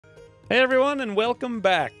Hey everyone, and welcome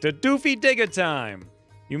back to Doofy Digger Time!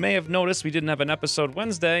 You may have noticed we didn't have an episode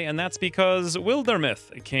Wednesday, and that's because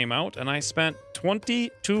Wildermyth came out, and I spent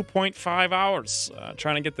 22.5 hours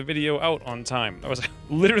trying to get the video out on time. That was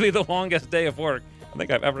literally the longest day of work I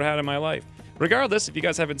think I've ever had in my life. Regardless, if you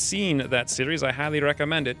guys haven't seen that series, I highly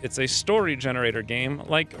recommend it. It's a story generator game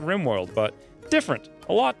like Rimworld, but different.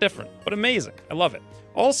 A lot different, but amazing. I love it.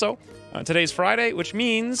 Also, today's Friday, which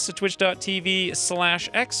means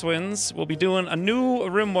twitch.tv/Xwynns will be doing a new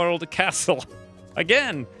Rimworld castle.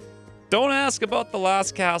 Again, don't ask about the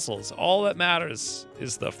last castles. All that matters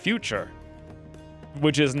is the future,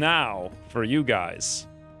 which is now for you guys.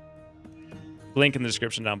 Link in the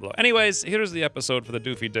description down below. Anyways, here's the episode for the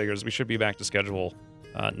Doofy Diggers. We should be back to schedule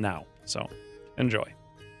now, so enjoy.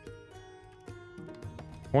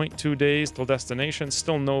 0.2 days till destination.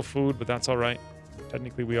 Still no food, but that's all right.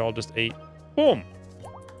 Technically, we all just ate. Boom!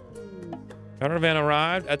 Caravan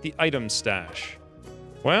arrived at the item stash.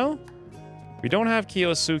 Well, we don't have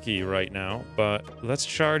Kiyosuke right now, but let's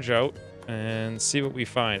charge out and see what we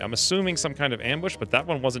find. I'm assuming some kind of ambush, but that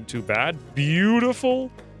one wasn't too bad. Beautiful!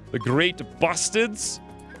 The great bustards.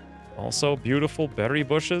 Also, beautiful berry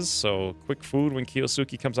bushes, so quick food when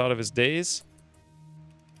Kiyosuke comes out of his daze.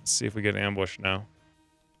 Let's see if we get ambushed now.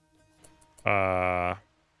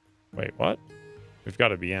 Wait, what? We've got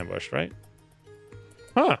to be ambushed, right?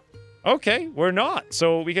 Huh. Okay, we're not.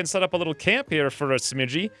 So we can set up a little camp here for a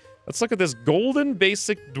smidgy. Let's look at this golden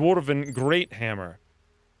basic dwarven great hammer.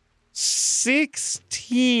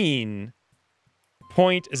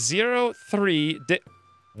 16.03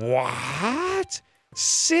 What?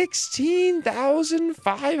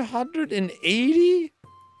 16,580?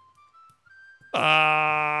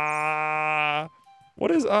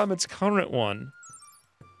 What is its current one?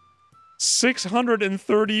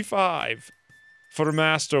 635 for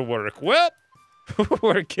masterwork. Well,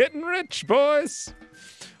 we're getting rich, boys.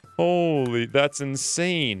 Holy, that's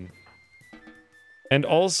insane. And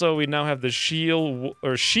also, we now have the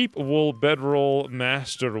sheep wool bedroll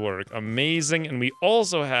masterwork. Amazing. And we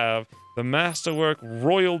also have the masterwork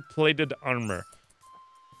royal plated armor.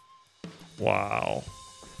 Wow.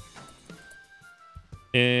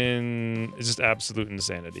 It's just absolute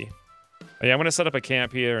insanity. Yeah, I'm going to set up a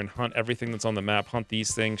camp here and hunt everything that's on the map. Hunt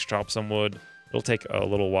these things, chop some wood. It'll take a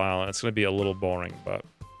little while, and it's going to be a little boring, but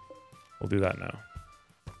we'll do that now.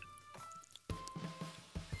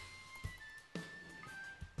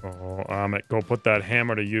 Oh, Amit, go put that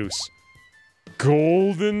hammer to use.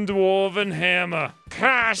 Golden Dwarven Hammer.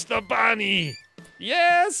 Crash the bunny.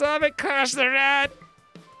 Yes, Amit, crash the rat.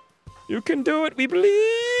 You can do it, we believe.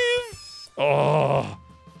 Oh,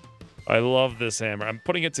 I love this hammer. I'm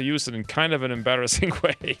putting it to use in kind of an embarrassing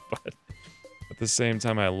way, but at the same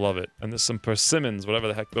time, I love it. And there's some persimmons, whatever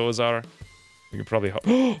the heck those are. We can probably...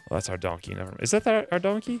 Oh, that's our donkey. Never mind. Is that our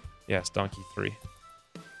donkey? Yes, donkey 3.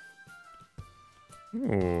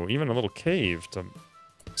 Ooh, even a little cave to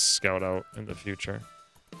scout out in the future.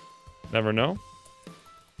 Never know.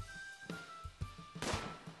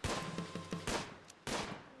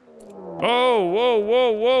 Oh, whoa,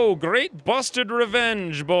 whoa, whoa. Great busted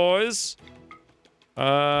revenge, boys.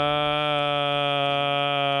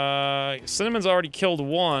 Cinnamon's already killed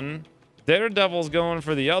one. Daredevil's going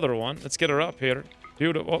for the other one. Let's get her up here.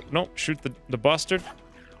 Beautiful. Oh, no, shoot the bustard.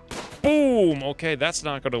 Boom! Okay, that's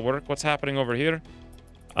not going to work. What's happening over here?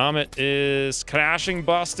 Amit is crashing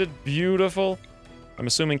busted. Beautiful. I'm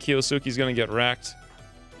assuming Kiyosuke's going to get wrecked.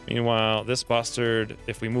 Meanwhile, this bastard,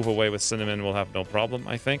 if we move away with Cinnamon, we'll have no problem,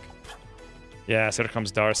 I think. Yes, here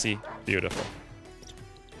comes Darcy. Beautiful.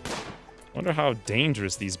 Wonder how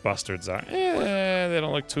dangerous these bastards are. They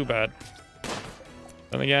don't look too bad.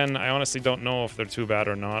 Then again, I honestly don't know if they're too bad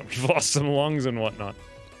or not. We've lost some lungs and whatnot.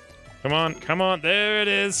 Come on, come on. There it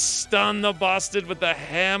is. Stun the bastard with the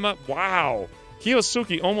hammer. Wow.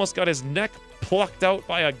 Kiyosuke almost got his neck plucked out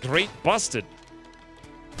by a great bastard.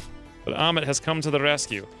 But Amit has come to the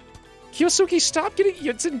rescue. Kiyosuke, stop getting...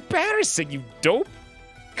 It's embarrassing, you dope.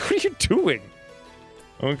 What are you doing?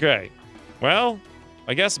 Okay. Well,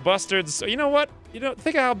 I guess bastards... You know what?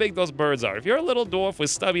 Think of how big those birds are. If you're a little dwarf with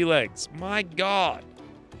stubby legs, my god.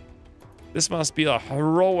 This must be a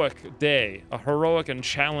heroic day. A heroic and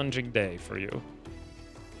challenging day for you.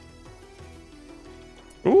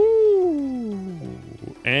 Ooh.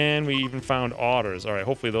 And we even found otters. All right,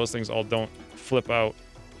 hopefully those things all don't flip out.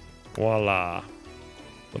 Voila. A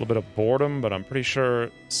little bit of boredom, but I'm pretty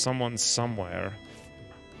sure someone's somewhere.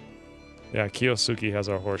 Yeah, Kiyosuke has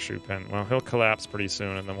our horseshoe pen. Well, he'll collapse pretty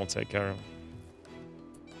soon, and then we'll take care of him.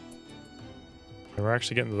 And we're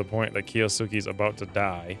actually getting to the point that Kiyosuke's about to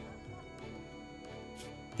die.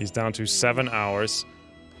 He's down to 7 hours.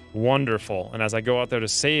 Wonderful. And as I go out there to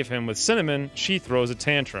save him with Cinnamon, she throws a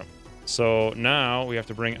tantrum. So now we have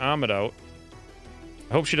to bring Amit out.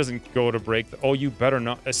 I hope she doesn't go to break the... Oh, you better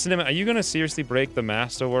not. Cinnamon, are you going to seriously break the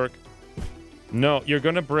masterwork? No, you're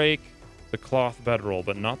going to break the cloth bedroll,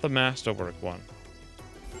 but not the masterwork one.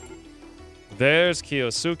 There's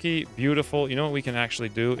Kiyosuke. Beautiful. You know what we can actually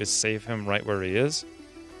do is save him right where he is.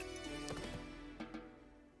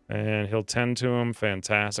 And he'll tend to him.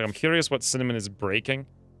 Fantastic. I'm curious what Cinnamon is breaking.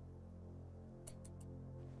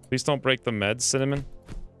 Please don't break the meds, Cinnamon.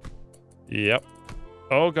 Yep.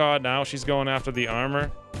 Oh god, now she's going after the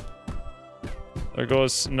armor. There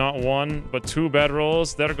goes not one, but 2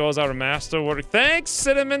 bedrolls. There goes our masterwork. Thanks,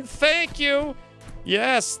 Cinnamon. Thank you.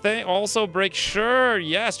 Yes, they also break. Sure,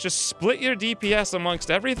 yes. Just split your DPS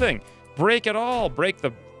amongst everything. Break it all. Break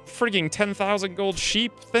the frigging 10,000 gold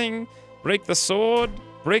sheep thing. Break the sword.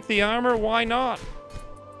 Break the armor. Why not?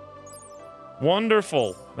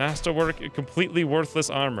 Wonderful. Masterwork, completely worthless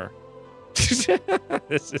armor.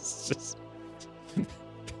 This is just...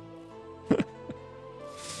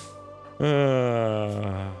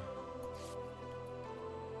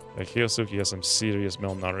 Kiyosuke has some serious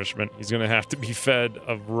malnourishment. He's gonna have to be fed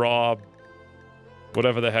of raw...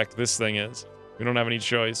 whatever the heck this thing is. We don't have any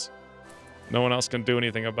choice. No one else can do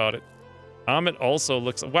anything about it. Amit also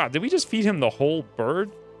looks... Wow, did we just feed him the whole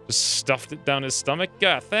bird? Just stuffed it down his stomach?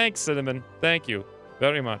 Yeah, thanks, Cinnamon. Thank you.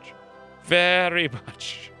 Very much. Very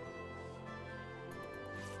much.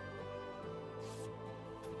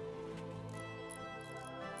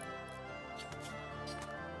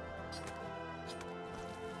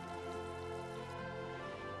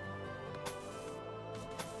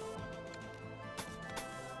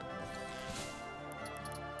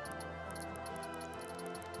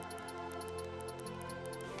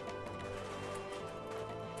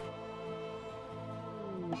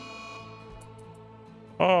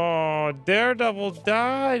 Oh, Daredevil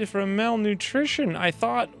died from malnutrition. I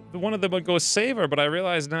thought one of them would go save her, but I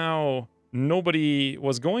realize now nobody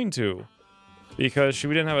was going to because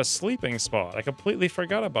we didn't have a sleeping spot. I completely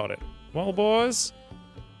forgot about it. Well, boys,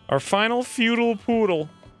 our final feudal poodle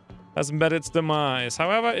has met its demise.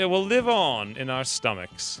 However, it will live on in our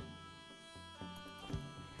stomachs.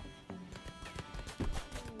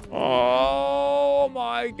 Oh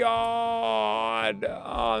my god!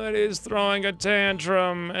 Amit is throwing a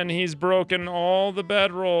tantrum and he's broken all the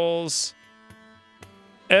bedrolls.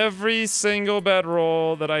 Every single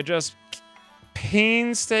bedroll that I just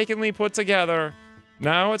painstakingly put together.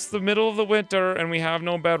 Now it's the middle of the winter and we have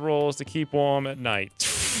no bedrolls to keep warm at night.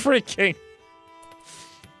 Freaking.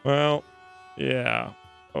 Well, yeah.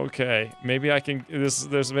 Okay, maybe I can...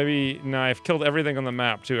 There's maybe... No, I've killed everything on the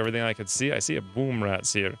map, too. Everything I could see. I see a boom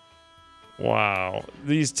rats here. Wow.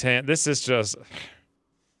 This is just...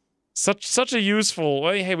 Such a useful...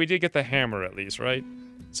 Well, hey, we did get the hammer, at least, right?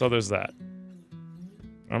 So there's that.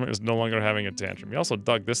 Armor is no longer having a tantrum. We also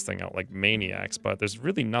dug this thing out like maniacs, but there's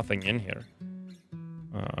really nothing in here.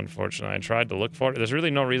 Unfortunately, I tried to look for it. There's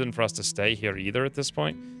really no reason for us to stay here either at this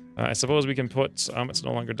point. I suppose we can put... it's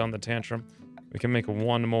no longer done the tantrum. We can make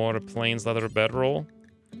one more plains leather bedroll.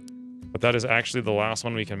 But that is actually the last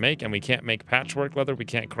one we can make, and we can't make patchwork leather. We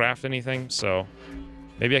can't craft anything, so...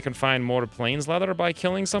 Maybe I can find more plains leather by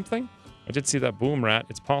killing something? I did see that boom rat.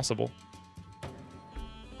 It's possible.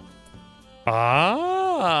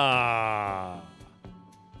 Ah!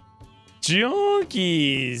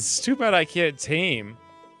 Junkies! Too bad I can't tame.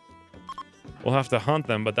 We'll have to hunt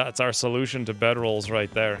them, but that's our solution to bedrolls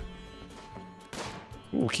right there.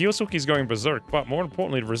 Ooh, Kiyosuke's going berserk, but more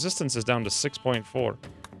importantly, the resistance is down to 6.4.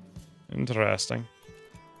 Interesting.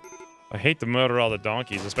 I hate to murder all the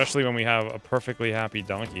donkeys, especially when we have a perfectly happy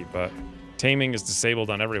donkey, but taming is disabled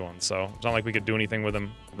on everyone, so it's not like we could do anything with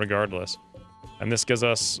them regardless. And this gives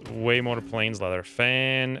us way more plains leather.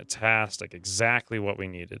 Fantastic. Exactly what we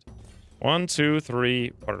needed. 1, 2,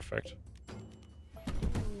 3. Perfect.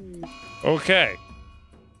 Okay.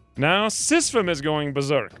 Now Xwynns is going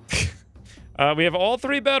berserk. We have all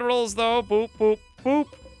 3 bedrolls, though. Boop, boop, boop.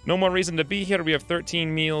 No more reason to be here. We have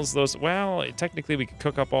 13 meals. Those, well, technically we could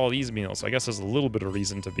cook up all these meals. So I guess there's a little bit of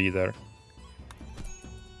reason to be there.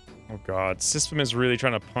 Oh, God. Xwynns is really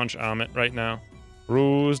trying to punch Amit right now.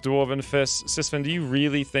 Ruse, Dwarven Fist. Xwynns, do you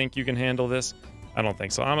really think you can handle this? I don't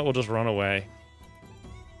think so. Amit will just run away.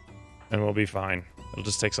 And we'll be fine. It'll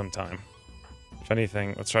just take some time. If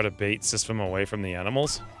anything, let's try to bait Xwynns away from the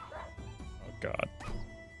animals. Oh, God.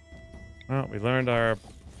 Well, we learned our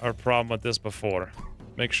problem with this before.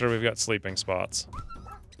 Make sure we've got sleeping spots.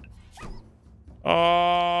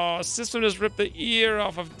 Oh, Xwynns just ripped the ear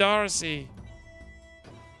off of Darcy.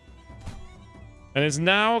 And is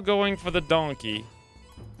now going for the donkey.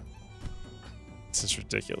 This is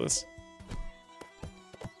ridiculous.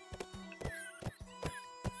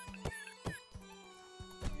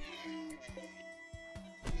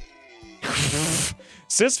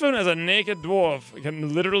 Xwynns as a naked dwarf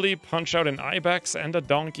can literally punch out an ibex and a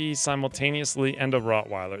donkey simultaneously and a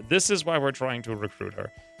rottweiler. This is why we're trying to recruit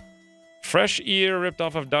her. Fresh ear ripped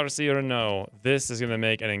off of Darcy or no? This is going to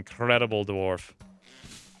make an incredible dwarf.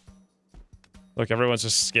 Look, everyone's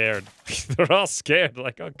just scared. They're all scared.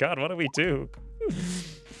 Like, oh god, what do we do?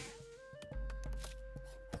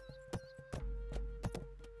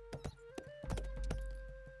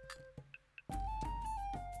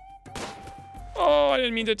 Oh, I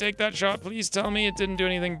didn't mean to take that shot. Please tell me it didn't do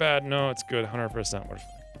anything bad. No, it's good. 100%. We're fine.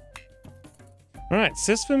 All right,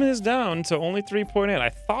 Xwynns is down to only 3.8. I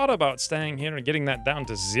thought about staying here and getting that down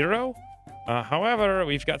to 0. However,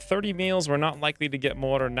 we've got 30 meals. We're not likely to get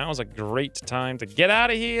more. Now's a great time to get out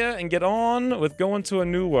of here and get on with going to a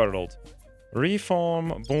new world.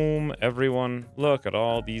 Reform, boom, everyone. Look at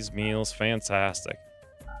all these meals. Fantastic.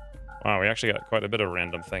 Wow, we actually got quite a bit of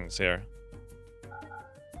random things here.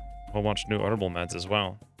 A whole bunch of new herbal meds as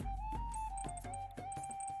well.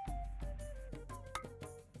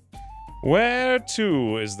 Where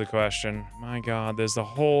to is the question. My god, there's the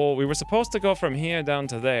whole... We were supposed to go from here down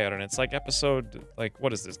to there, and it's like episode... Like,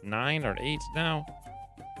 what is this, 9 or 8 now?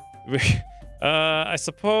 I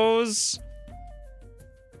suppose...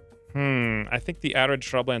 I think the arid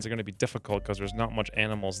shrublands are going to be difficult because there's not much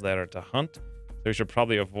animals there to hunt. So we should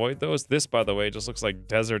probably avoid those. This, by the way, just looks like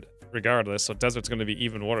desert regardless, so desert's going to be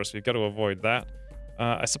even worse. We've got to avoid that.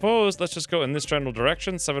 I suppose let's just go in this general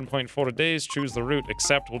direction. 7.4 days, choose the route,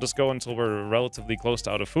 except we'll just go until we're relatively close to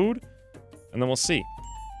out of food, and then we'll see.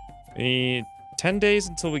 10 days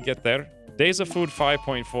until we get there. Days of food,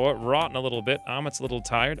 5.4. Rotten a little bit. Amit's a little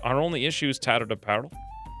tired. Our only issue is tattered apparel.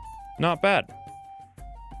 Not bad.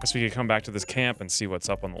 Guess we could come back to this camp and see what's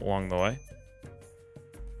up along the way.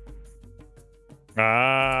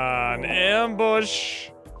 Ah, an ambush.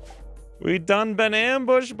 We done been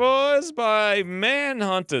ambushed, boys, by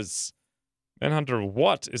manhunters. Manhunter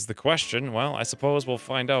what is the question? Well, I suppose we'll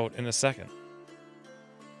find out in a second.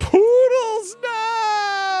 Poodles,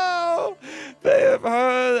 no! They have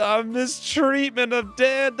heard a mistreatment of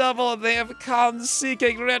Daredevil and they have come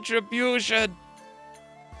seeking retribution.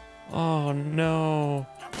 Oh, no.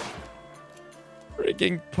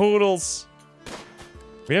 Freaking poodles.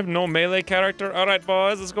 We have no melee character. All right,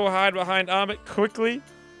 boys, let's go hide behind Amit quickly.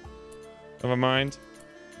 Never mind.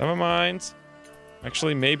 Never mind.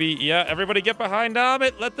 Actually, maybe, yeah, everybody get behind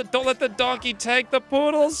Amit. Don't let the donkey take the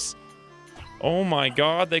poodles. Oh my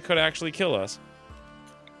god, they could actually kill us.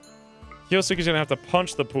 Kyosuke's gonna have to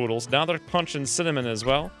punch the poodles. Now they're punching Cinnamon as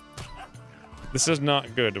well. This is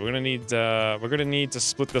not good. We're gonna need to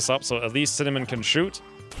split this up so at least Cinnamon can shoot.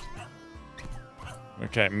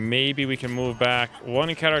 Okay, maybe we can move back.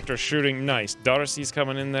 One character shooting. Nice. Darcy's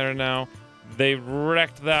coming in there now. They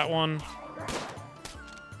wrecked that one.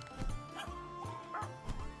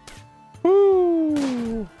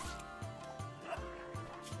 Woo!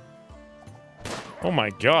 Oh my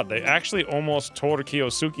god, they actually almost tore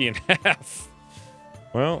Kyosuke in half.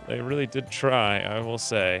 Well, they really did try, I will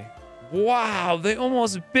say. Wow, they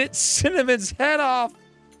almost bit Cinnamon's head off.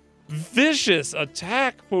 Vicious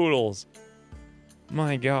attack, poodles.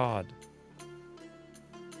 My god.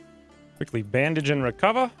 Quickly bandage and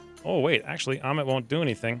recover. Oh, wait, actually, Amit won't do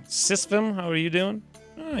anything. Xwynns, how are you doing?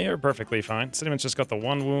 Oh, you're perfectly fine. Cinnamon's just got the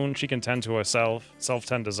one wound. She can tend to herself.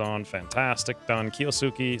 Self-tend is on. Fantastic. Done.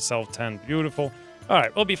 Kyosuke, self-tend. Beautiful. All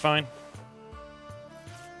right, we'll be fine.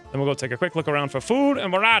 Then we'll go take a quick look around for food,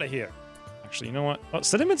 and we're out of here. Actually, you know what? Oh,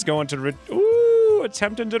 Cinnamon's going to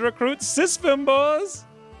attempting to recruit Xwynns, boys.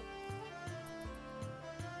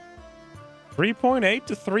 3.8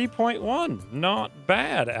 to 3.1. Not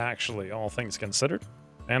bad, actually, all things considered.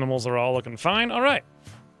 Animals are all looking fine. All right.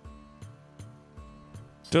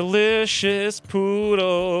 Delicious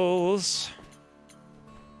poodles.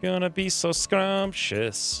 Gonna be so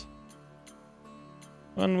scrumptious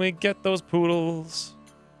when we get those poodles.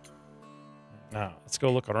 Now, let's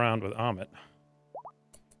go look around with Amit.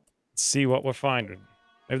 Let's see what we're finding.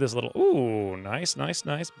 Maybe this little... Ooh, nice, nice,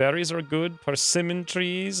 nice. Berries are good. Persimmon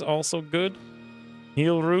trees, also good.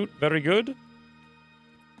 Heel root, very good.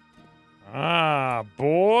 Ah,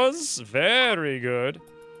 boars, very good.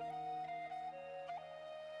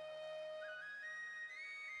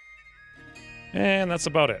 And that's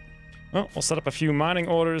about it. Well, we'll set up a few mining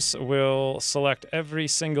orders. We'll select every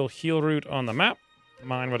single heel root on the map.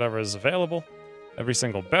 Mine whatever is available. Every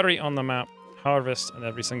single berry on the map. Harvest, and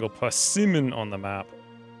every single persimmon on the map.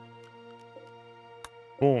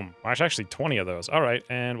 Boom. Actually, 20 of those. All right,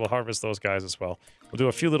 and we'll harvest those guys as well. We'll do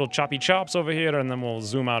a few little choppy chops over here, and then we'll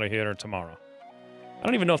zoom out of here tomorrow. I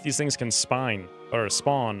don't even know if these things can spawn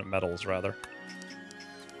metals, rather.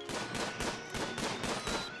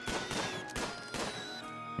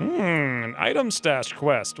 An item stash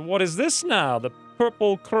quest. What is this now? The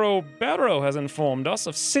Purple Crow Barrow has informed us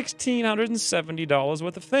of $1,670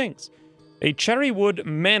 worth of things. A cherrywood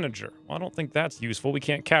manager. Well, I don't think that's useful. We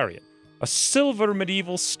can't carry it. A silver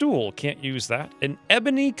medieval stool. Can't use that. An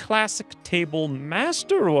ebony classic table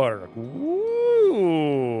masterwork.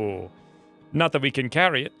 Ooh. Not that we can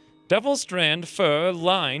carry it. Devil strand fur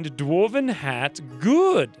lined dwarven hat.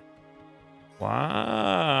 Good.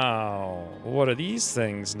 Wow. What are these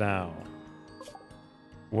things now?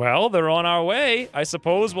 Well, they're on our way. I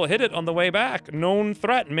suppose we'll hit it on the way back. Known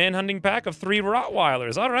threat. Manhunting pack of 3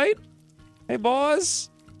 Rottweilers. All right. Hey, boys.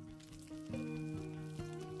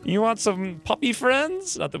 You want some puppy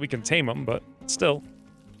friends? Not that we can tame them, but still.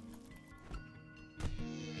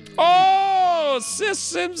 Oh,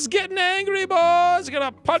 System's getting angry, boys.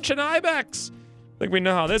 Gonna punch an ibex. I think we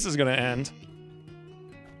know how this is gonna end.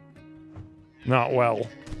 Not well.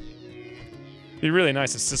 Be really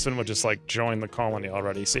nice if System would just, like, join the colony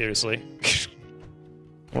already, seriously.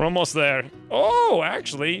 We're almost there. Oh,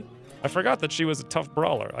 actually, I forgot that she was a tough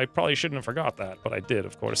brawler. I probably shouldn't have forgot that, but I did,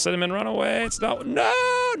 of course. Cinnamon, run away. It's not... No!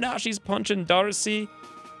 Now she's punching Darcy.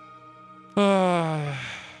 It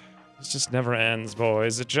just never ends,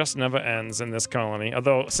 boys. It just never ends in this colony.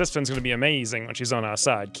 Although, System's going to be amazing when she's on our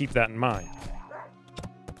side. Keep that in mind.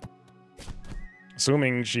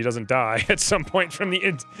 Assuming she doesn't die at some point from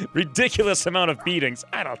the ridiculous amount of beatings.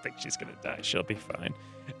 I don't think she's going to die. She'll be fine.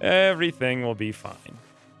 Everything will be fine.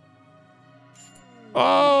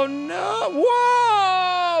 Oh, no.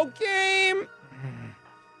 Whoa! Game!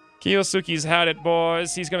 Kiyosuke's had it,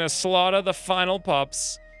 boys. He's going to slaughter the final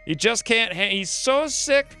pups. He just can't... He's so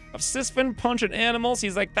sick of Xwynns punching animals.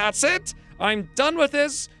 He's like, that's it. I'm done with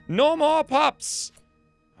this. No more pups.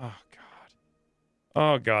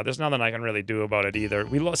 Oh, God. There's nothing I can really do about it either.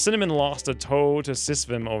 Cinnamon lost a toe to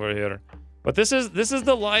Xwynns over here. But this is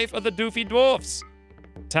the life of the Doofy dwarfs.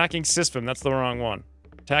 Attacking Xwynns. That's the wrong one.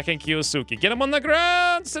 Attacking Kiyosuke. Get him on the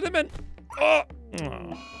ground, Cinnamon! Oh!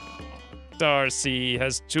 Darcy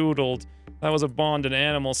has toodled. That was a bonded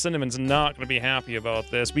animal. Cinnamon's not going to be happy about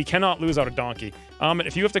this. We cannot lose our donkey.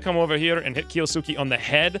 If you have to come over here and hit Kiyosuke on the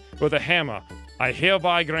head with a hammer, I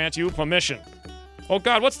hereby grant you permission. Oh,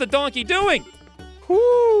 God, what's the donkey doing?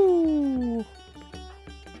 Whoo!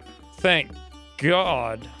 Thank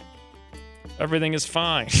God. Everything is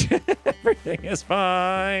fine. Everything is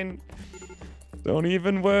fine. Don't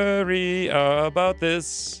even worry about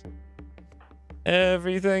this.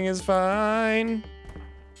 Everything is fine.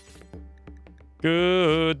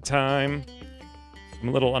 Good time. I'm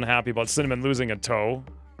a little unhappy about Cinnamon losing a toe,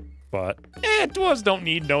 but dwarves don't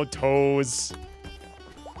need no toes.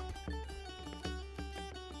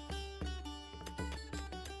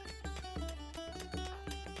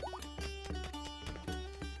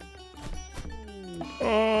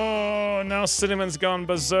 Oh, now Cinnamon's gone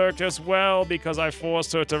berserk as well because I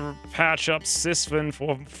forced her to patch up Xwynns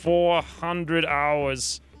for 400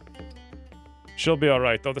 hours. She'll be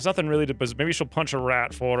alright, though. There's nothing really to... Maybe she'll punch a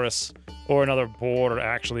rat for us. Or another boar,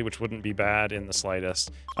 actually, which wouldn't be bad in the slightest.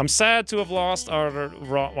 I'm sad to have lost our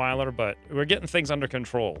Rottweiler, but we're getting things under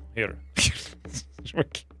control here.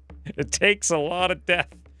 It takes a lot of death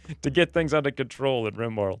to get things under control in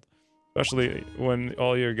Rimworld. Especially when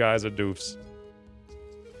all your guys are doofs.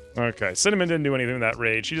 Okay, Cinnamon didn't do anything with that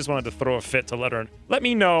raid. She just wanted to throw a fit to let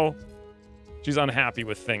me know she's unhappy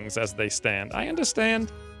with things as they stand. I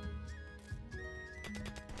understand.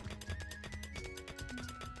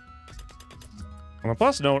 On a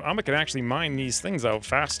plus note, Amma can actually mine these things out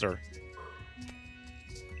faster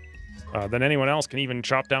than anyone else can even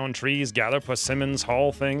chop down trees, gather persimmons,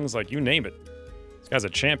 haul things, like you name it. This guy's a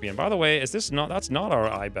champion. By the way, that's not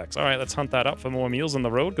our ibex. All right, let's hunt that up for more meals on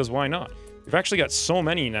the road, because why not? We've actually got so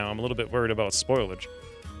many now, I'm a little bit worried about spoilage.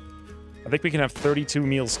 I think we can have 32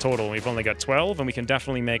 meals total, and we've only got 12, and we can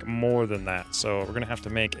definitely make more than that. So we're going to have to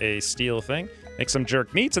make a steel thing, make some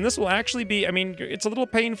jerk meats, and this will actually be, I mean, it's a little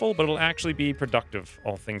painful, but it'll actually be productive,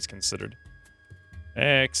 all things considered.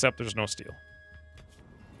 Except there's no steel.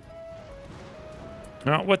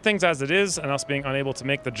 Now, with things as it is, and us being unable to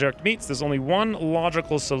make the jerked meats, there's only one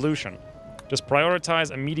logical solution. Just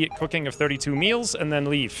prioritize immediate cooking of 32 meals, and then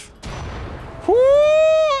leave. Whoo!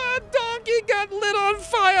 A donkey got lit on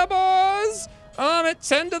fire, boys!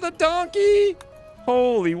 Tend to the donkey!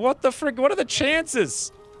 Holy, what the frick? What are the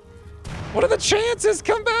chances? What are the chances?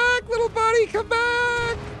 Come back, little buddy, come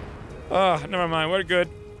back! Oh, never mind. We're good.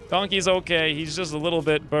 Donkey's okay. He's just a little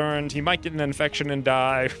bit burned. He might get an infection and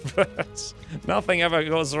die, but nothing ever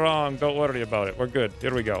goes wrong. Don't worry about it. We're good.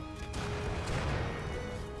 Here we go.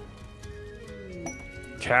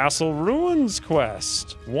 Castle Ruins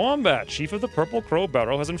quest. Wombat, chief of the Purple Crow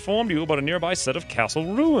Barrow, has informed you about a nearby set of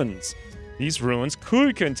castle ruins. These ruins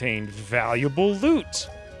could contain valuable loot.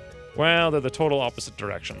 Well, they're the total opposite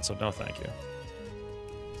direction, so no thank you.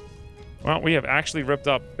 Well, we have actually ripped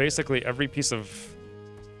up basically every piece of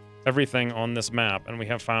everything on this map, and we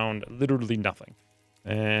have found literally nothing.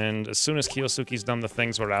 And as soon as Kiyosuke's done the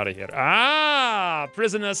things, we're out of here. Ah!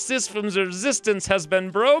 Prisoner Sysfum's resistance has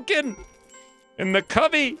been broken! In the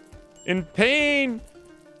cubby! In pain!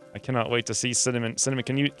 I cannot wait to see Cinnamon. Cinnamon,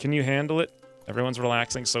 can you handle it? Everyone's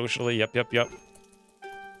relaxing socially. Yep.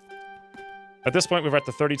 At this point, we're at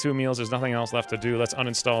the 32 meals. There's nothing else left to do. Let's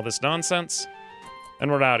uninstall this nonsense.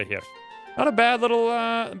 And we're out of here. Not a bad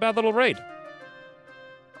little raid.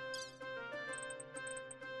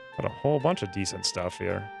 Got a whole bunch of decent stuff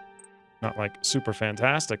here. Not like super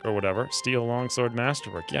fantastic or whatever. Steel longsword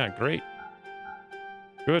masterwork. Yeah, great.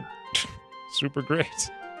 Good. Super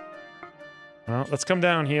great. Well, let's come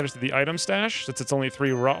down here to the item stash. Since it's only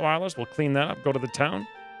 3 Rottweilers, we'll clean that up, go to the town,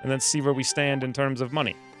 and then see where we stand in terms of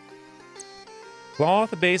money.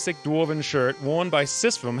 Cloth basic dwarven shirt worn by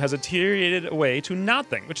Sysfum has deteriorated away to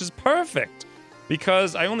nothing, which is perfect,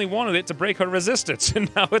 because I only wanted it to break her resistance,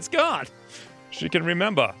 and now it's gone. She can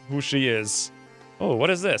remember who she is. Oh, what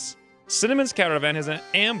is this? Cinnamon's caravan is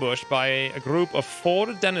ambushed by a group of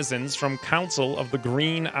 4 denizens from Council of the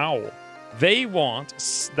Green Owl. They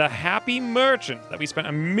want the happy merchant that we spent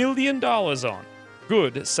 $1 million on.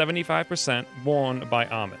 Good 75% won by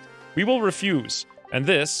Amit. We will refuse, and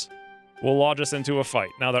this will lodge us into a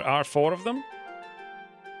fight. Now, there are 4 of them,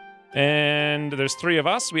 and there's 3 of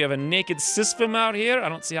us. We have a naked Sysfum out here. I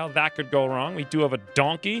don't see how that could go wrong. We do have a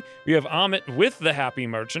donkey. We have Amit with the happy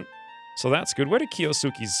merchant, so that's good. Where did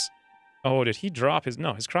Kiyosuke's... Oh, did he drop his...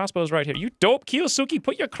 No, his crossbow's right here. You dope, Kiyosuke,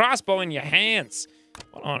 put your crossbow in your hands.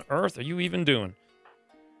 What on earth are you even doing?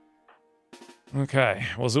 Okay,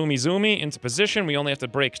 well, zoomy into position. We only have to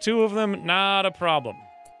break 2 of them. Not a problem.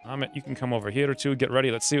 Amit, you can come over here or 2. Get ready.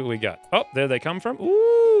 Let's see what we got. Oh, there they come from.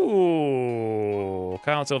 Ooh,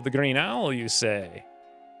 Council of the Green Owl, you say?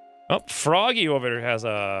 Oh, Froggy over here has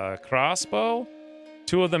a crossbow.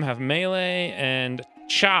 2 of them have melee, and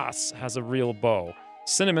Chas has a real bow.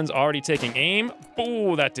 Cinnamon's already taking aim.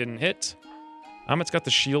 Ooh, that didn't hit. Amit's got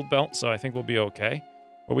the shield belt, so I think we'll be okay.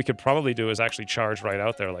 What we could probably do is actually charge right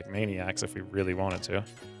out there like maniacs if we really wanted to.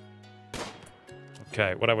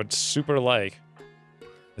 Okay, what I would super like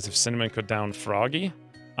is if Cinnamon could down Froggy.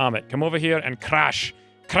 Amit, come over here and crash.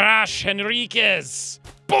 Crash, Henriquez!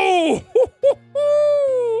 Boom!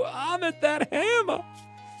 Amit, that hammer!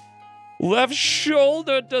 Left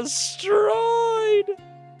shoulder destroyed!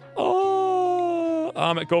 Oh!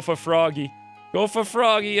 Amit, go for Froggy. Go for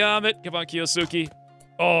Froggy, Amit. Come on, Kiyosuke.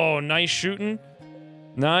 Oh, nice shooting.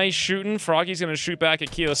 Nice shooting. Froggy's going to shoot back at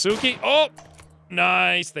Kiyosuke. Oh,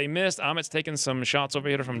 nice. They missed. Amit's taking some shots over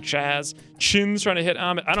here from Chaz. Chin's trying to hit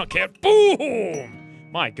Amit. I don't care. Boom!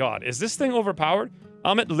 My God, is this thing overpowered?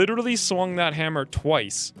 Amit literally swung that hammer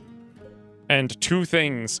twice. And 2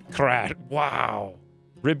 things crashed. Wow.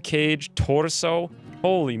 Rib cage, torso.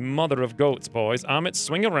 Holy mother of goats, boys. Amit,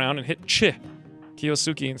 swing around and hit Chi.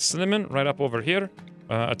 Kiyosuke and Cinnamon right up over here.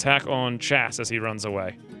 Attack on Chas as he runs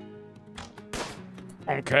away.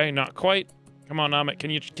 Okay, not quite. Come on, Amit.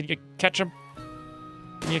 Can you catch him?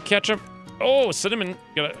 Can you catch him? Oh, Cinnamon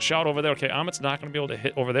got a shot over there. Okay, Amit's not going to be able to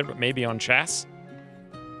hit over there, but maybe on Chas.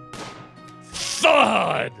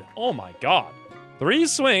 Thud! Oh my God. 3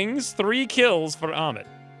 swings, 3 kills for Amit.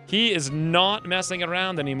 He is not messing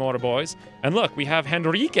around anymore, boys. And look, we have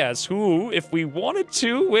Henriquez, who, if we wanted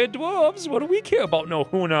to, we're dwarves. What do we care about no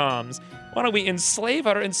Hunams? Why don't we enslave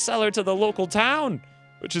her and sell her to the local town,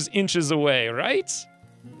 which is inches away, right?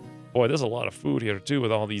 Boy, there's a lot of food here, too,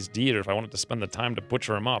 with all these deer, if I wanted to spend the time to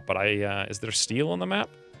butcher them up. But is there steel on the map?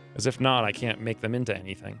 Because if not, I can't make them into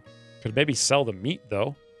anything. Could maybe sell the meat,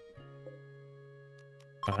 though.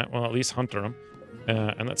 All right, well, at least hunter them.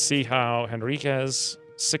 And let's see how Henriquez...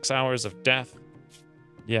 6 hours of death.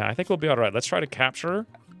 Yeah, I think we'll be all right. Let's try to capture her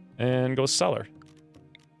and go sell her.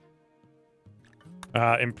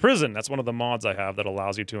 Imprison. That's one of the mods I have that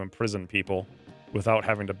allows you to imprison people without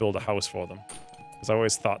having to build a house for them. Because I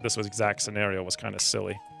always thought this exact scenario was kind of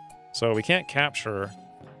silly. So we can't capture her,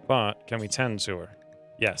 but can we tend to her?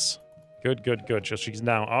 Yes. Good. So she's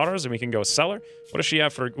now ours, and we can go sell her. What does she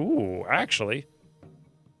have for... Ooh, actually.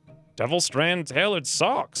 Devil Strand tailored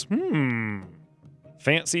socks.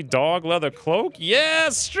 Fancy dog leather cloak?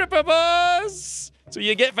 Yes, stripper boys! So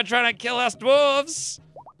you get for trying to kill us dwarves.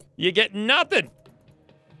 You get nothing.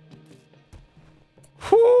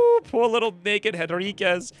 Whoo, poor little naked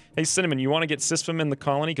Henriquez. Hey, Cinnamon, you want to get Sysfim in the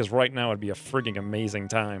colony? Because right now it'd be a frigging amazing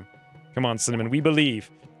time. Come on, Cinnamon, we believe.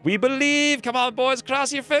 We believe! Come on, boys,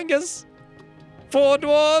 cross your fingers. 4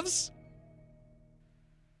 dwarves.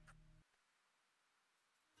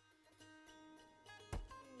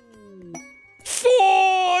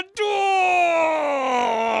 Four dwarves!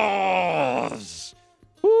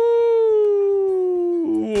 Woo!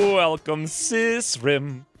 Welcome,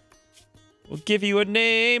 Sysrim. We'll give you a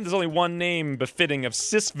name. There's only one name befitting of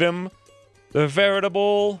Sysvim. The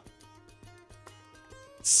veritable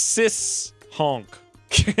Sis Honk.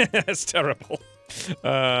 That's terrible.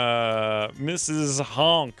 Mrs.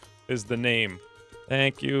 Honk is the name.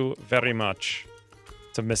 Thank you very much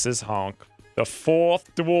to Mrs. Honk. The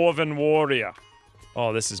 4th Dwarven Warrior.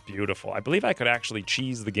 Oh, this is beautiful. I believe I could actually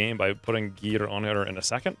cheese the game by putting gear on her in a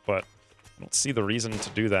second, but I don't see the reason to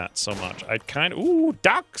do that so much. I'd kind of... Ooh,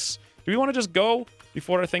 ducks! Do we want to just go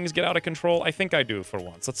before things get out of control? I think I do for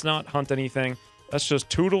once. Let's not hunt anything. Let's just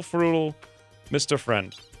tootle-fruitle Mr.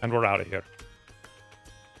 Friend, and we're out of here.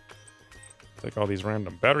 Take all these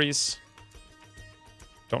random berries.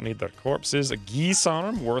 Don't need their corpses. A geese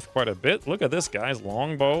arm, worth quite a bit. Look at this, guys.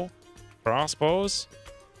 Longbow, crossbows,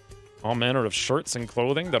 all manner of shirts and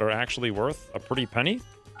clothing that are actually worth a pretty penny.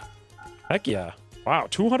 Heck yeah. Wow,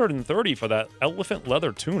 230 for that elephant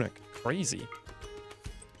leather tunic. Crazy.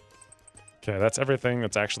 Okay, that's everything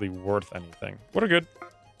that's actually worth anything. What a good.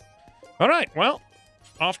 All right, well,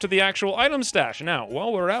 off to the actual item stash. Now,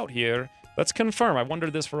 while we're out here, let's confirm. I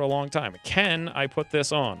wondered this for a long time. Can I put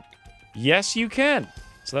this on? Yes, you can.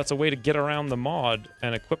 So that's a way to get around the mod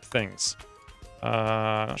and equip things.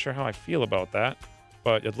 Not sure how I feel about that,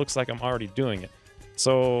 but it looks like I'm already doing it.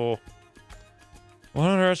 So, what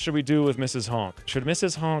on earth should we do with Mrs. Honk? Should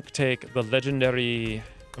Mrs. Honk take the legendary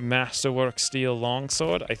Masterwork Steel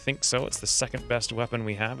Longsword? I think so. It's the 2nd best weapon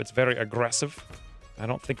we have. It's very aggressive. I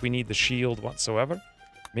don't think we need the shield whatsoever.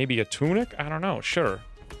 Maybe a tunic? I don't know. Sure.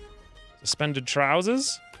 Suspended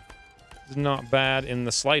trousers? Is not bad in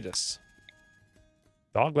the slightest.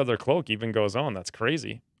 Dog leather cloak even goes on. That's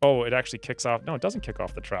crazy. Oh, it actually kicks off. No, it doesn't kick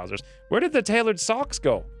off the trousers. Where did the tailored socks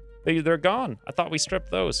go? They're gone. I thought we stripped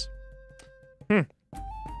those. Maybe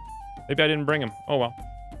I didn't bring them. Oh, well.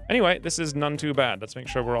 Anyway, this is none too bad. Let's make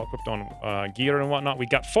sure we're all equipped on gear and whatnot. We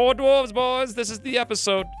got 4 dwarves, boys. This is the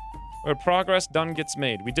episode where progress done gets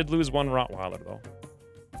made. We did lose 1 Rottweiler, though.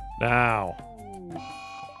 Now,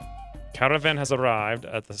 caravan has arrived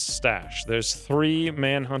at the stash. There's 3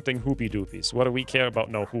 man-hunting hoopy-doopies. What do we care about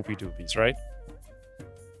no hoopy-doopies, right?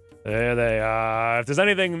 There they are. If there's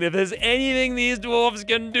anything these dwarves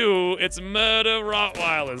can do, it's murder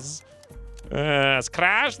Rottweilers. Let's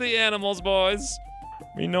crash the animals, boys.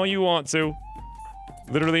 We know you want to.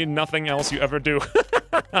 Literally nothing else you ever do.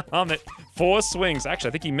 On it. 4 swings. Actually,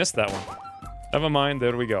 I think he missed that one. Never mind.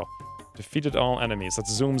 There we go. Defeated all enemies.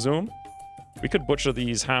 Let's zoom, zoom. We could butcher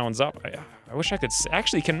these hounds up. I wish I could...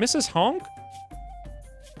 Actually, can Mrs. Honk?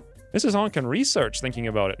 Mrs. Honk can research, thinking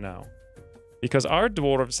about it now. Because our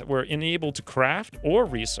dwarves were unable to craft or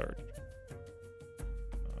research.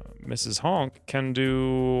 Mrs. Honk can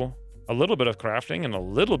do a little bit of crafting and a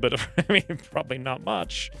little bit of... I mean, probably not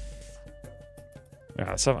much. Yeah,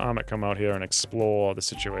 let's have Amit come out here and explore the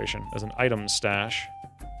situation. There's an item stash.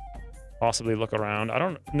 Possibly look around. I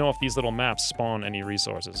don't know if these little maps spawn any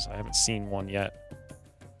resources. I haven't seen one yet.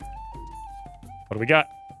 What do we got?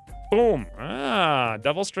 Boom! Ah,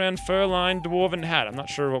 Devil Strand Fur-lined Dwarven Hat. I'm not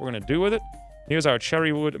sure what we're going to do with it. Here's our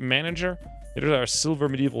Cherrywood Manager. Here's our Silver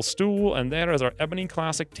Medieval Stool. And there is our Ebony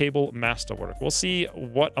Classic Table Masterwork. We'll see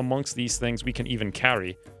what amongst these things we can even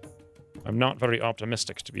carry. I'm not very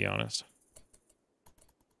optimistic, to be honest.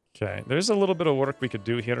 Okay, there's a little bit of work we could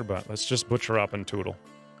do here, but let's just butcher up and tootle.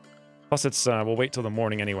 Plus, it's we'll wait till the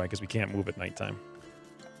morning anyway, because we can't move at nighttime.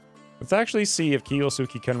 Let's actually see if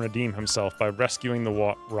Kiyosuke can redeem himself by rescuing the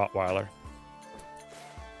Rottweiler.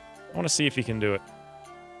 I want to see if he can do it.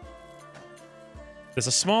 There's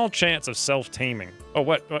a small chance of self-taming. Oh,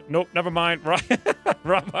 what? Nope, never mind.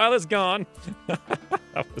 Rottweiler's gone.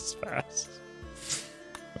 That was fast.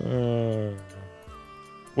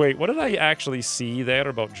 Wait, what did I actually see there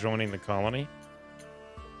about joining the colony?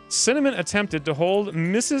 Cinnamon attempted to hold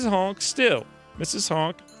Mrs. Honk still. Mrs.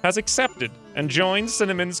 Honk has accepted and joined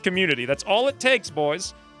Cinnamon's community. That's all it takes,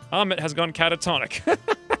 boys. Amit has gone catatonic.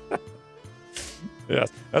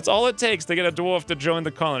 Yes, that's all it takes to get a dwarf to join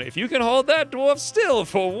the colony. If you can hold that dwarf still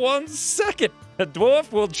for 1 second, a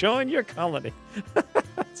dwarf will join your colony.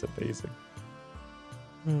 That's amazing.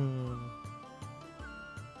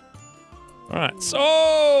 Alright,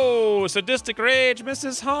 so sadistic rage,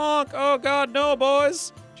 Mrs. Honk. Oh god, no,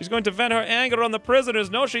 boys. She's going to vent her anger on the prisoners.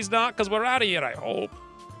 No, she's not, because we're out of here, I hope.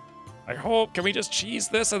 I hope. Can we just cheese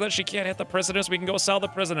this so that she can't hit the prisoners? We can go sell the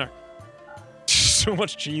prisoner. So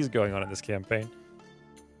much cheese going on in this campaign.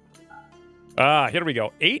 Here we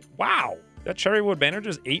go. 8? Wow. That cherry wood banner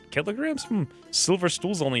just 8 kilograms? Silver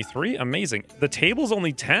stool's only 3? Amazing. The table's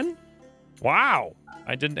only 10? Wow.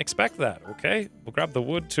 I didn't expect that. Okay. We'll grab the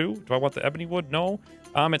wood, too. Do I want the ebony wood? No.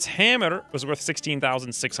 Its hammer was worth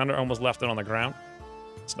 16,600. Almost left it on the ground.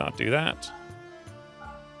 Let's not do that.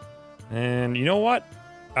 And you know what?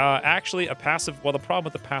 Actually, a passive... Well, the problem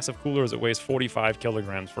with the passive cooler is it weighs 45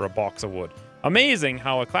 kilograms for a box of wood. Amazing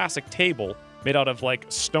how a classic table made out of, like,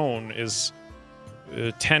 stone is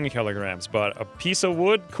 10 kilograms. But a piece of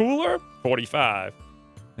wood cooler? 45.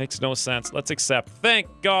 Makes no sense. Let's accept. Thank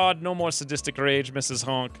God, no more sadistic rage, Mrs.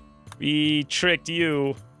 Honk. We tricked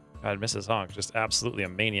you. God, Mrs. Honk, just absolutely a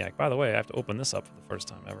maniac. By the way, I have to open this up for the first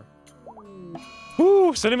time ever.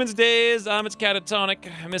 Whew, Cinnamon's days. It's catatonic.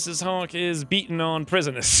 Mrs. Honk is beaten on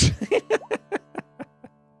prisoners.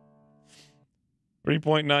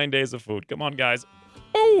 3.9 days of food. Come on, guys.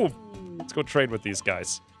 Oh! Let's go trade with these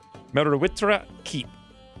guys. Meruwitra Keep.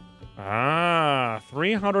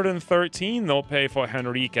 313 they'll pay for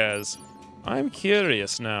Henriquez. I'm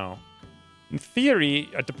curious now. In theory,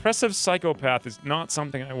 a depressive psychopath is not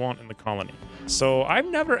something I want in the colony. So I've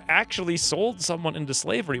never actually sold someone into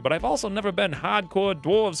slavery, but I've also never been hardcore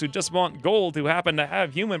dwarves who just want gold who happen to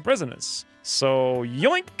have human prisoners. So,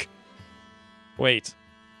 yoink! Wait, is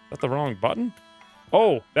that the wrong button?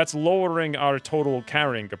 Oh, that's lowering our total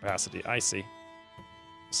carrying capacity. I see.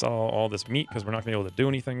 Sell all this meat because we're not going to be able to do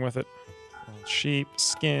anything with it. Sheep,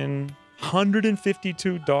 skin,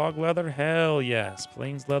 152 dog leather. Hell yes.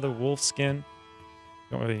 Plains leather, wolf skin.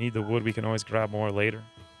 Don't really need the wood. We can always grab more later.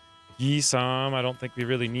 Yisam, I don't think we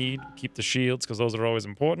really need. Keep the shields because those are always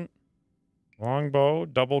important. Longbow,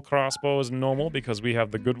 double crossbow is normal because we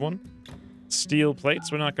have the good one. Steel plates,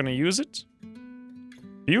 we're not going to use it.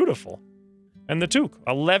 Beautiful. And the toque,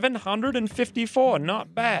 1,154.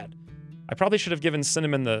 Not bad. I probably should have given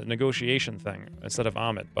Cinnamon the negotiation thing instead of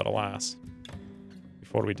Amit, but alas.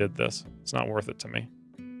 Before we did this. It's not worth it to me.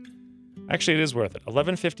 Actually, it is worth it.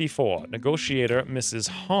 1154. Negotiator Mrs.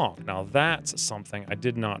 Honk. Now that's something I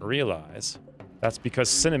did not realize. That's because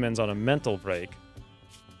Cinnamon's on a mental break.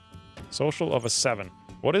 Social of a 7.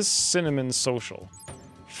 What is Cinnamon's social?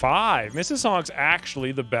 5. Mrs. Honk's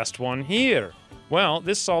actually the best one here. Well,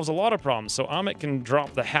 this solves a lot of problems. So Amit can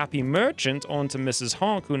drop the Happy Merchant onto Mrs.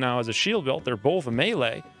 Honk, who now has a shield belt. They're both a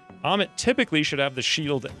melee. Amit typically should have the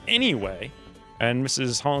shield anyway, and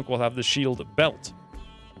Mrs. Honk will have the shield belt.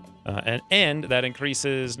 And that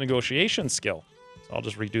increases negotiation skill. So I'll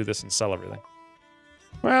just redo this and sell everything.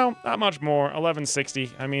 Well, not much more.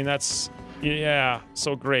 1160. I mean, that's... Yeah,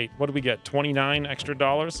 so great. What do we get? 29 extra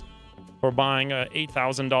dollars for buying a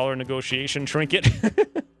 $8,000 negotiation trinket?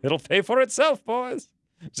 It'll pay for itself, boys.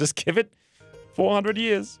 Just give it 400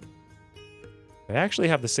 years. They actually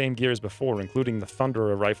have the same gear as before, including the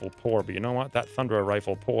Thunderer Rifle Pour. But you know what? That Thunderer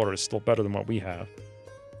Rifle Pour is still better than what we have.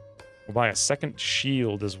 We'll buy a second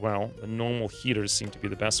shield as well. The normal heaters seem to be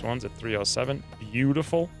the best ones at 307.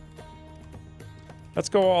 Beautiful. Let's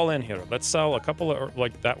go all in here. Let's sell a couple of,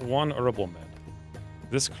 like, that one herbal med.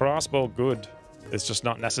 This crossbow, good. It's just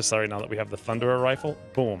not necessary now that we have the Thunderer Rifle.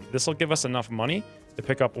 Boom. This will give us enough money to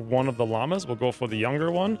pick up one of the llamas. We'll go for the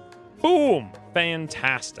younger one. Boom!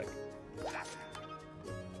 Fantastic.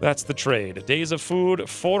 That's the trade. Days of food,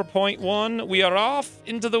 4.1. We are off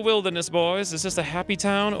into the wilderness, boys. Is this a happy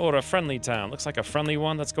town or a friendly town? Looks like a friendly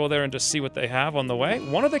one. Let's go there and just see what they have on the way.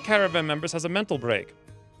 One of the caravan members has a mental break.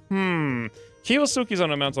 Kiyosuke's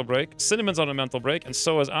on a mental break, Cinnamon's on a mental break, and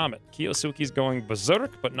so is Amit. Kiyosuke's going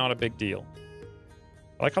berserk, but not a big deal.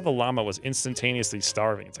 I like how the llama was instantaneously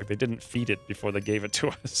starving. It's like they didn't feed it before they gave it to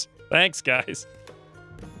us. Thanks, guys.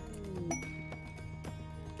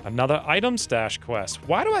 Another item stash quest.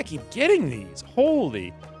 Why do I keep getting these?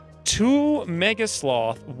 Holy. 2 Mega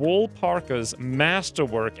Sloth wool parkas,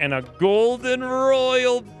 masterwork, and a golden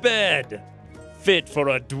royal bed. Fit for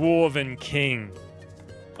a dwarven king.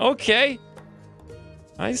 Okay.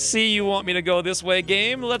 I see you want me to go this way,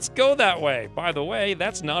 game. Let's go that way. By the way,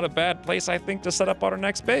 that's not a bad place, I think, to set up our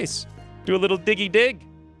next base. Do a little diggy dig.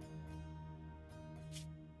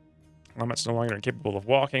 Amit's no longer incapable of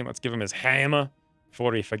walking. Let's give him his hammer.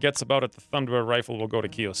 Before he forgets about it, the Thunderer Rifle will go to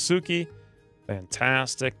Kiyosuke.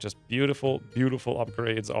 Fantastic. Just beautiful, beautiful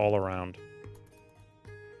upgrades all around.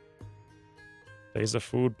 Days of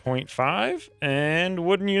food 0.5. And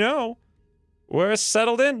wouldn't you know, We're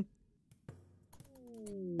settled in.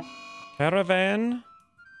 Caravan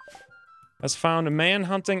has found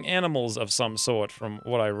man-hunting animals of some sort, from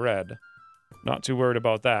what I read. Not too worried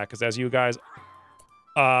about that, because as you guys...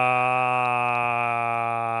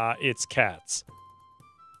 it's cats.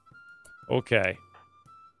 Okay.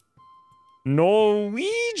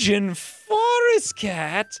 Norwegian forest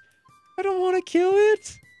cat? I don't want to kill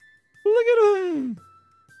it. Look at him.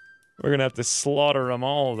 We're going to have to slaughter them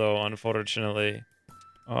all, though, unfortunately.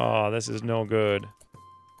 Oh, this is no good.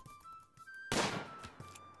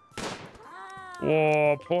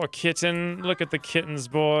 Whoa, poor kitten. Look at the kittens,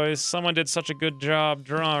 boys. Someone did such a good job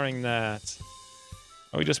drawing that.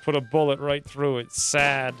 We just put a bullet right through it.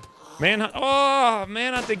 Sad.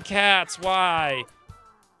 Man-hunted cats. Why?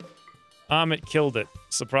 Amit killed it.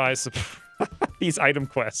 Surprise, surprise. These item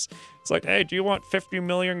quests. It's like, hey, do you want 50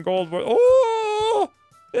 million gold? Oh!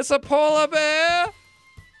 It's a polar bear!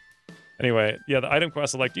 Anyway, yeah, the item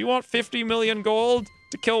quests are like, do you want 50 million gold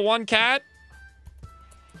to kill one cat?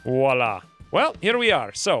 Voila. Well, here we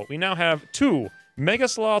are. So, we now have 2 Mega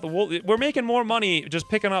Sloth wolf. We're making more money just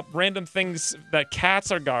picking up random things that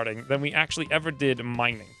cats are guarding than we actually ever did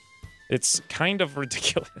mining. It's kind of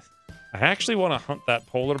ridiculous. I actually want to hunt that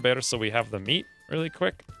polar bear so we have the meat really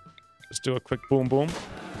quick. Just do a quick boom boom.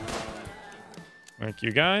 Thank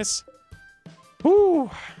you, guys.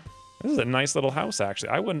 Whew. This is a nice little house, actually.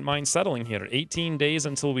 I wouldn't mind settling here. 18 days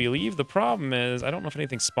until we leave. The problem is, I don't know if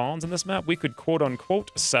anything spawns in this map. We could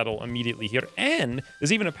quote-unquote settle immediately here. And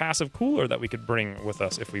there's even a passive cooler that we could bring with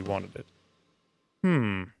us if we wanted it.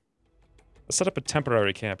 Let's set up a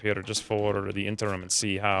temporary camp here just for the interim and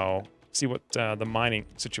see what the mining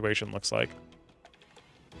situation looks like.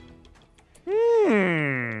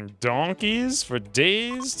 Donkeys for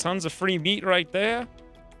days. Tons of free meat right there.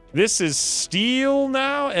 This is steel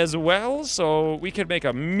now as well, so we could make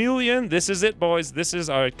 1 million. This is it, boys. This is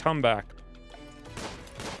our comeback.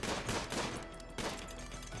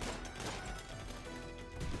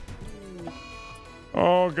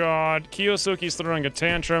 Oh, God. Kiyosuke's throwing a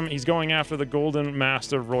tantrum. He's going after the Golden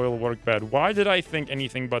Master Royal Workbed. Why did I think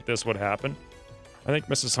anything but this would happen? I think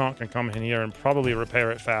Mrs. Honk can come in here and probably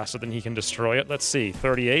repair it faster than he can destroy it. Let's see.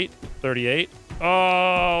 38. 38.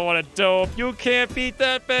 Oh, what a dope. You can't beat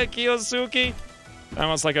that bad, Kiyosuke. That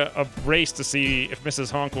was like a race to see if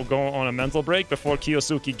Mrs. Honk will go on a mental break before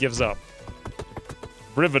Kiyosuke gives up.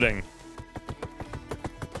 Riveting.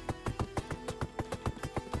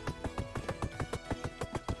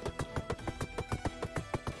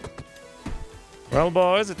 Well,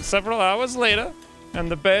 boys, it's several hours later, and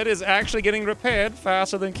the bed is actually getting repaired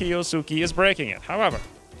faster than Kiyosuke is breaking it. However,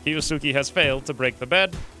 Kiyosuke has failed to break the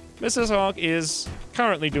bed. Mrs. Honk is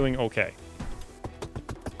currently doing okay.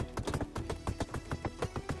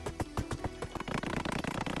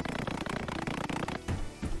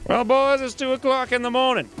 Well, boys, it's 2 o'clock in the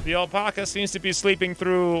morning. The alpaca seems to be sleeping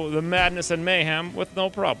through the madness and mayhem with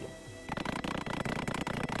no problem.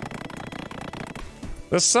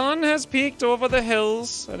 The sun has peeked over the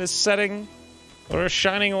hills and is setting or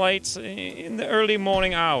shining lights in the early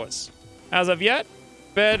morning hours. As of yet,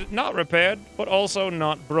 bed not repaired, but also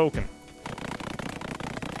not broken.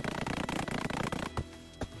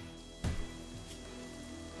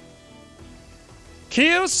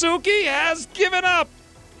 Kiyosuke has given up!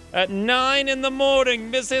 At 9 in the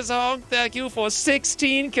morning, Mrs. Honk, thank you for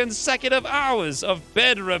 16 consecutive hours of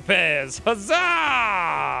bed repairs.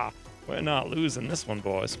 Huzzah! We're not losing this one,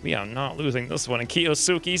 boys. We are not losing this one. And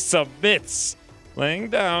Kiyosuke submits, laying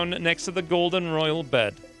down next to the golden royal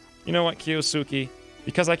bed. You know what, Kiyosuke?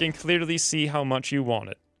 Because I can clearly see how much you want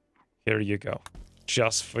it. Here you go.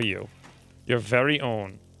 Just for you. Your very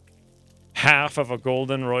own. Half of a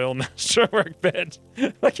golden royal masterwork bed.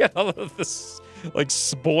 Look at all of this, like,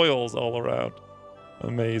 spoils all around.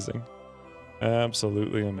 Amazing.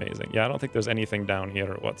 Absolutely amazing. Yeah, I don't think there's anything down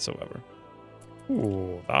here whatsoever.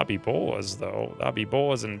 Ooh, that'd be boars, though. That'd be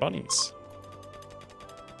boars and bunnies.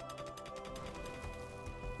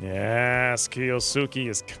 Yes, Kiyosuke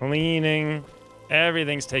is cleaning.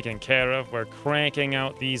 Everything's taken care of. We're cranking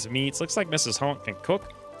out these meats. Looks like Mrs. Honk can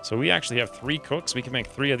cook. So we actually have 3 cooks. We can make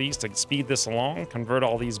 3 of these to speed this along, convert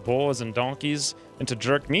all these boars and donkeys into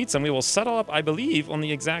jerk meats, and we will settle up, I believe, on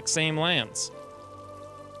the exact same lands.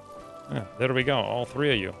 Yeah, there we go. All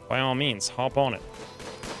 3 of you. By all means, hop on it.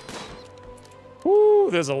 Woo,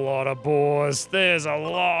 there's a lot of boars. There's a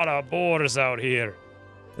lot of boars out here.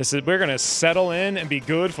 We're gonna settle in and be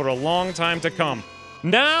good for a long time to come.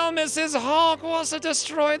 Now Mrs. Honk wants to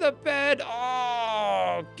destroy the bed.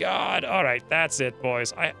 Oh, God. All right, that's it,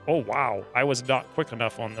 boys. Oh, wow. I was not quick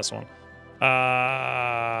enough on this one.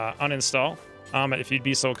 Uninstall. If you'd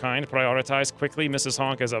be so kind, prioritize quickly. Mrs.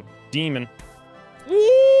 Honk is a demon. You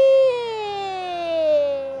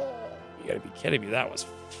gotta be kidding me. That was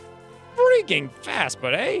freaking fast,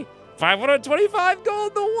 but hey, 525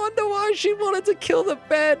 gold. No wonder why she wanted to kill the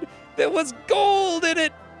bed. There was gold in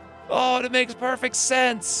it. Oh, it makes perfect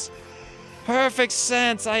sense. Perfect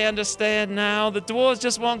sense. I understand now. The dwarves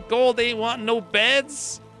just want gold. They ain't want no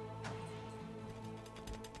beds.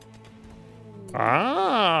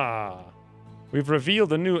 Ah. We've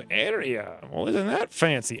revealed a new area. Well, isn't that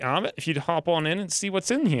fancy, Amit? If you'd hop on in and see what's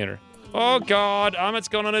in here. Oh, God. Amit's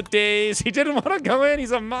gone on a daze. He didn't want to go in.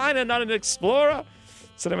 He's a miner, not an explorer.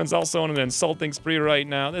 Cinnamon's also on an insulting spree right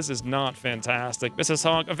now. This is not fantastic. Mrs.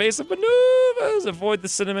 Honk, evasive maneuvers. Avoid the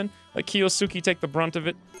cinnamon. Let Kiyosuke take the brunt of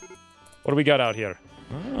it. What do we got out here?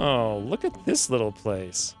 Oh, look at this little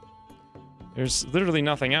place. There's literally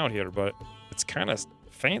nothing out here, but it's kind of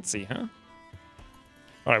fancy, huh?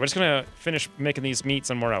 All right, we're just gonna finish making these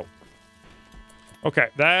meats and we're out. Okay,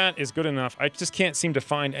 that is good enough. I just can't seem to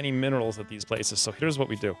find any minerals at these places, so here's what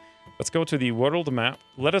we do. Let's go to the world map.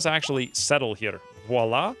 Let us actually settle here.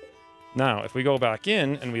 Voila. Now, if we go back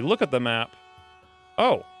in and we look at the map...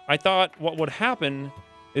 Oh, I thought what would happen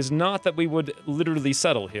is not that we would literally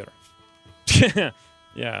settle here.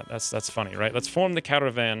 Yeah, that's funny, right? Let's form the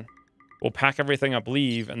caravan. We'll pack everything up,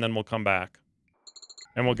 leave, and then we'll come back.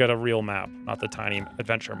 And we'll get a real map, not the tiny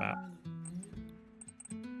adventure map.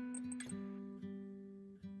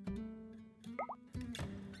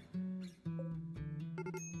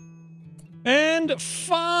 And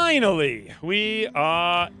finally, we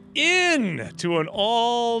are in to an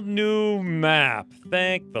all-new map.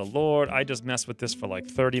 Thank the Lord. I just messed with this for like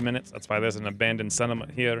 30 minutes. That's why there's an abandoned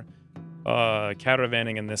settlement here.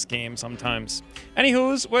 Caravanning in this game sometimes.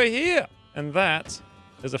 Anywho's, we're here. And that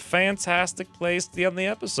is a fantastic place to end the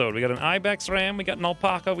episode. We got an ibex ram, we got an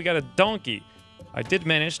alpaca, we got a donkey. I did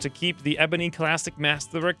manage to keep the ebony classic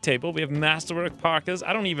masterwork table. We have masterwork parkas.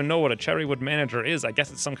 I don't even know what a cherrywood manager is. I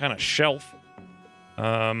guess it's some kind of shelf.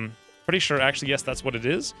 Pretty sure, actually, yes, that's what it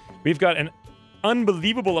is. We've got an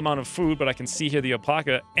unbelievable amount of food, but I can see here the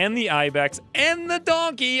alpaca and the ibex and the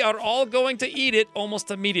donkey are all going to eat it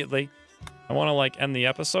almost immediately. I want to, like, end the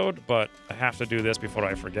episode, but I have to do this before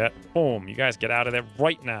I forget. Boom. You guys get out of there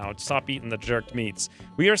right now. Stop eating the jerked meats.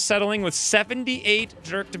 We are settling with 78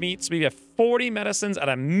 jerked meats. We have 40 medicines at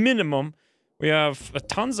a minimum. We have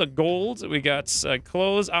tons of gold. We got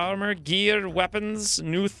clothes, armor, gear, weapons,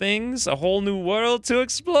 new things, a whole new world to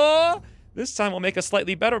explore. This time we'll make a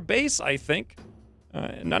slightly better base, I think.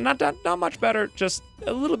 Not much better, just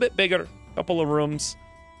a little bit bigger. Couple of rooms.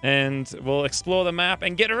 And we'll explore the map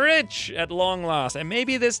and get rich at long last. And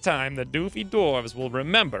maybe this time the Doofy dwarves will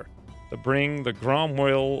remember to bring the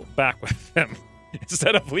Rimworld back with them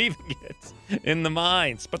instead of leaving it in the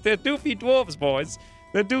mines. But they're Doofy dwarves, boys.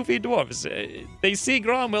 They're Doofy dwarves. They see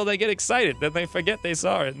Rimworld, they get excited. Then they forget they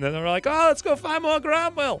saw it. And then they're like, oh, let's go find more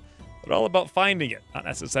Rimworld. They're all about finding it, not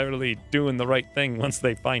necessarily doing the right thing once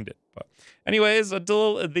they find it. But anyways,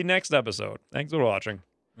 until the next episode, thanks for watching,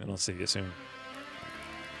 and I'll see you soon.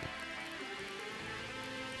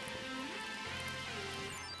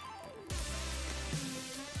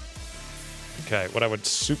 Okay, what I would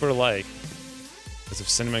super like is if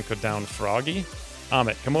Cinnamon could down Froggy.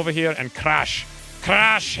 Amit, come over here and crash.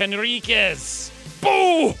 Crash, Henriquez!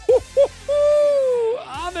 Boo!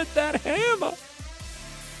 Amit, that hammer!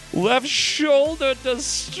 Left shoulder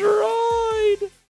destroyed!